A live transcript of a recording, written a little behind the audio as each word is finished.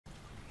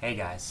Hey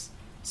guys,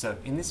 so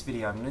in this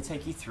video I'm going to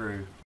take you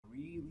through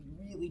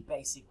really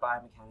basic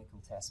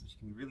biomechanical tests which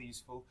can be really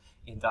useful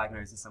in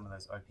diagnosing some of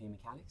those OP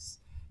mechanics.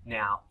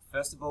 Now,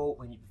 first of all,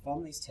 when you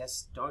perform these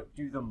tests, don't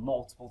do them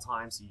multiple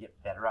times so you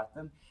get better at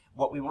them.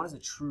 What we want is a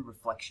true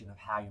reflection of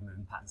how your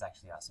movement patterns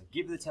actually are. So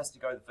give the test a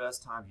go the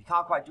first time. If you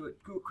can't quite do it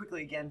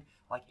quickly again,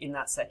 like in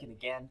that second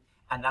again,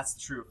 and that's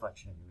the true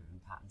reflection of your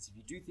movement patterns. If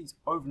you do things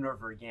over and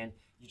over again,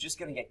 you're just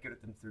going to get good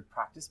at them through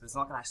practice, but it's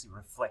not going to actually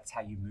reflect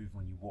how you move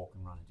when you walk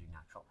and run and do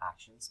natural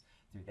actions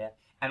through there.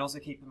 And also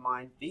keep in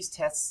mind, these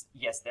tests,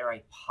 yes, they're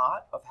a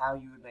part of how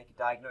you would make a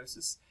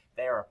diagnosis.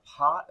 They are a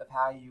part of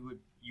how you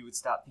would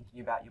start thinking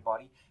about your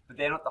body, but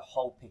they're not the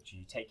whole picture.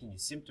 You take in your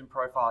symptom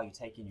profile, you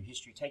take in your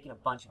history, you take in a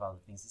bunch of other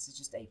things. This is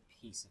just a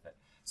piece of it.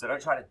 So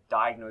don't try to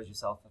diagnose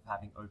yourself of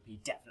having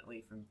OP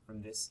definitely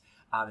from this.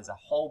 There's a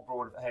whole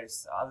broad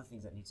host of other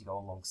things that need to go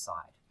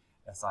alongside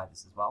this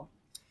as well.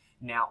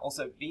 Now,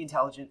 also be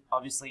intelligent.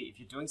 Obviously, if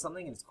you're doing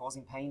something and it's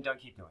causing pain, don't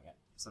keep doing it,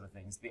 sort of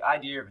things. The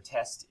idea of a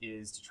test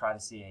is to try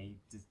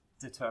to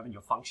determine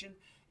your function.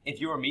 If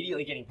you're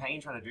immediately getting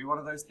pain trying to do one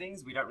of those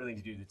things, we don't really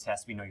need to do the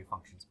test. We know your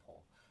function's poor.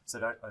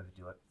 So don't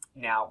overdo it.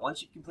 Now,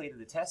 once you've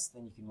completed the test,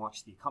 then you can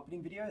watch the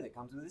accompanying video that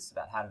comes with this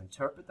about how to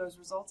interpret those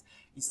results.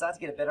 You start to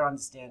get a better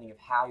understanding of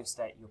how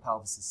your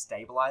pelvis is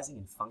stabilizing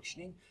and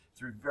functioning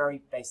through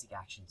very basic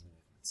actions and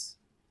movements.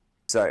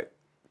 So,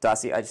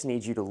 Darcy, I just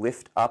need you to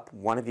lift up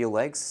one of your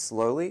legs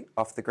slowly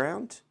off the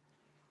ground.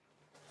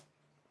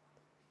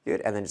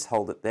 Good, and then just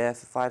hold it there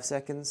for 5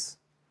 seconds.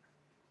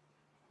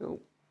 Ooh.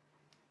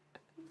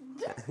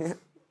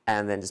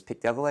 And then just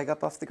pick the other leg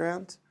up off the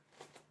ground.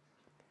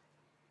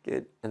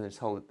 Good, and then just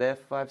hold it there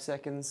for 5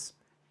 seconds.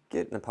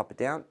 Good, and then pop it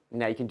down.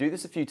 Now you can do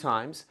this a few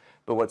times,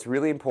 but what's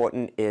really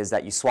important is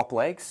that you swap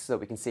legs so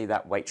we can see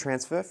that weight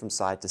transfer from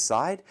side to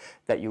side,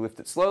 that you lift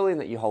it slowly and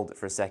that you hold it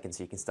for a second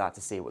so you can start to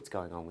see what's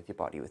going on with your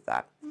body with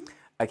that.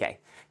 Okay,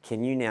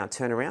 can you now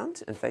turn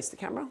around and face the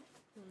camera?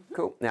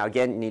 Cool. Now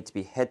again, you need to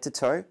be head to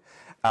toe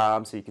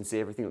so you can see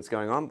everything that's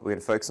going on. We're going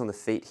to focus on the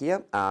feet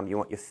here. You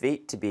want your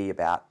feet to be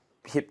about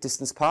hip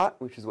distance apart,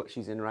 which is what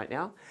she's in right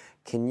now.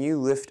 Can you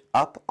lift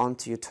up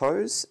onto your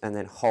toes and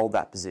then hold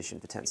that position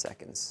for 10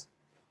 seconds?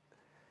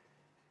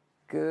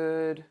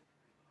 Good.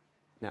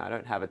 Now I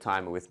don't have a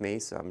timer with me,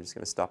 so I'm just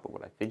going to stop at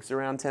what I think is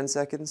around 10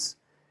 seconds.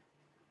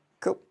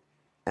 Cool.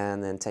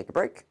 And then take a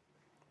break.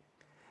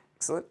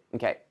 Excellent.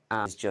 Okay.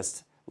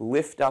 Just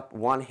lift up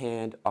one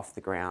hand off the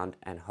ground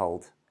and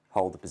hold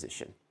the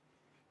position.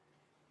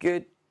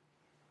 Good.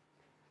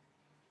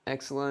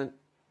 Excellent.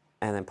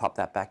 And then pop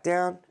that back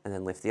down, and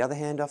then lift the other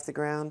hand off the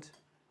ground.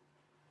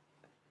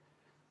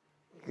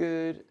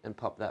 Good, and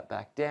pop that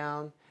back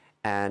down.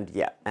 And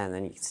yeah, and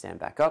then you can stand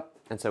back up.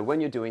 And so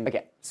when you're doing,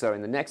 okay, so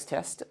in the next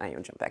test, and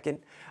you'll jump back in,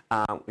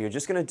 you're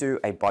just gonna do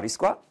a body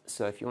squat.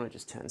 So if you wanna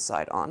just turn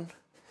side on.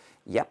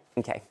 Yep,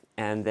 okay.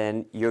 And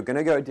then you're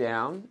gonna go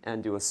down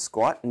and do a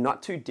squat,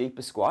 not too deep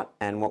a squat.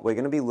 And what we're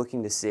gonna be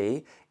looking to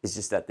see is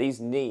just that these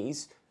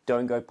knees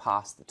don't go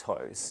past the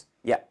toes.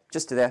 Yep,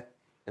 just to there,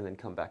 and then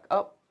come back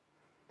up.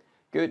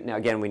 Good. Now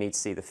again, we need to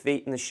see the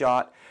feet in the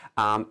shot.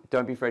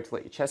 Don't be afraid to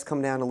let your chest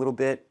come down a little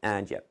bit.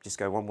 And yep, just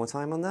go one more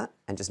time on that.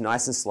 And just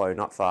nice and slow,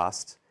 not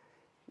fast.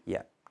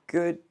 Yep,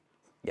 good.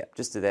 Yep,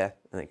 just to there,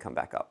 and then come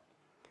back up.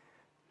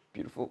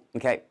 Beautiful.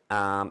 Okay,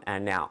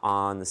 and now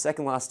on the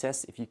second last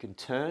test, if you can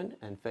turn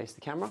and face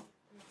the camera.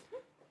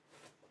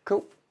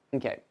 Cool.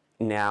 Okay,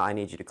 now I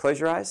need you to close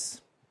your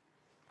eyes.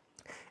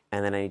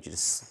 And then I need you to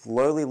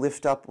slowly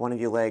lift up one of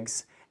your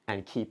legs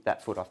and keep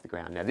that foot off the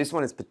ground. Now this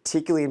one is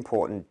particularly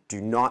important.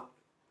 Do not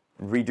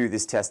redo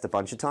this test a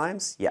bunch of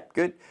times. Yep,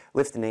 good.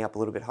 Lift the knee up a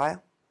little bit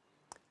higher.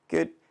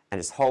 Good. And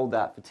just hold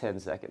that for 10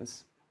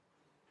 seconds.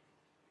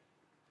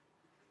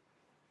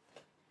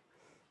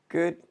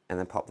 Good. And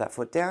then pop that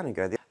foot down and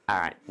go there. All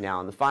right, now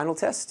on the final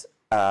test,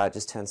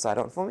 just turn side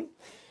on for me.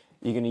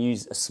 You're going to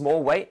use a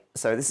small weight.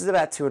 So this is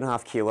about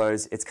 2.5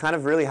 kilos. It's kind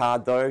of really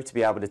hard though to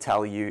be able to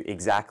tell you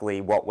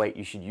exactly what weight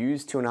you should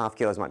use. 2.5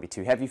 kilos might be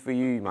too heavy for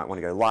you. You might want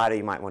to go lighter.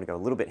 You might want to go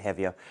a little bit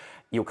heavier.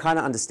 You'll kind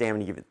of understand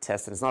when you give it the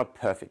test, and it's not a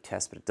perfect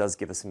test, but it does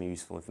give us some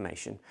useful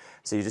information.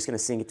 So you're just going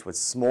to sink into a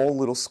small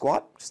little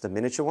squat, just a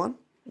miniature one.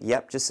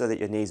 Yep, just so that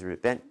your knees are a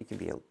bit bent. You can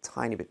be a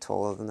tiny bit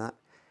taller than that.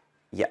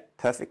 Yep,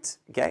 perfect.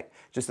 Okay,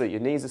 just so that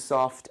your knees are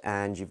soft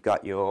and you've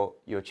got your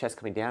chest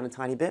coming down a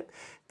tiny bit.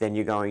 Then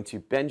you're going to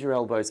bend your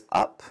elbows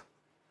up.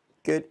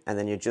 Good, and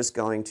then you're just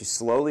going to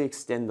slowly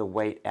extend the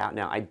weight out.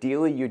 Now,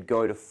 ideally, you'd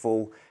go to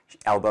full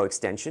elbow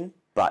extension,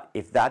 but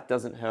if that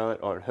doesn't hurt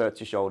or it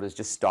hurts your shoulders,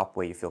 just stop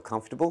where you feel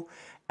comfortable.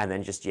 And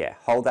then just, yeah,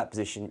 hold that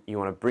position. You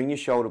want to bring your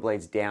shoulder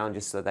blades down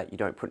just so that you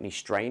don't put any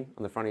strain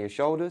on the front of your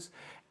shoulders.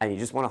 And you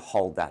just want to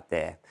hold that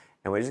there.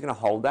 And we're just going to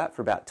hold that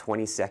for about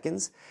 20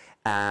 seconds.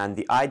 And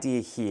the idea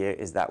here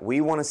is that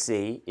we want to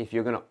see if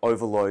you're going to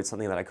overload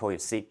something that I call your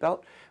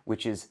seatbelt,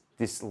 which is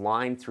this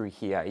line through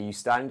here, are you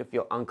starting to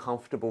feel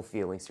uncomfortable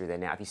feelings through there?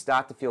 Now, if you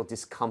start to feel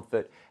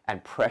discomfort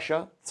and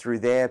pressure through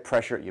there,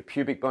 pressure at your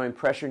pubic bone,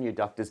 pressure in your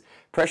adductors,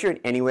 pressure in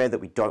anywhere that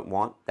we don't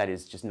want, that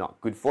is just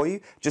not good for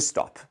you, just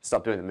stop.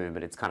 Stop doing the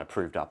movement. It's kind of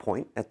proved our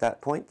point at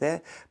that point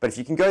there. But if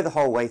you can go the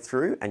whole way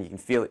through and you can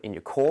feel it in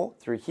your core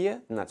through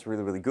here, then that's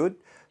really, really good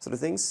sort of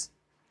things.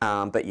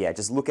 But yeah,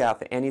 just look out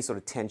for any sort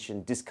of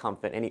tension,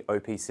 discomfort, any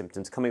OP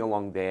symptoms coming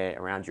along there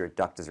around your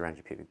adductors, around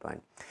your pubic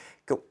bone.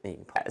 Cool.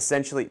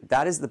 Essentially,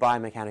 that is the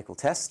biomechanical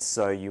test.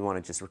 So you want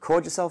to just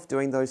record yourself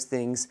doing those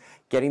things,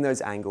 getting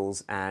those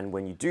angles, and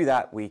when you do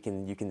that, you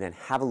can then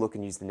have a look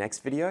and use the next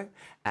video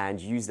and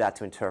use that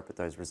to interpret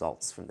those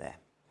results from there.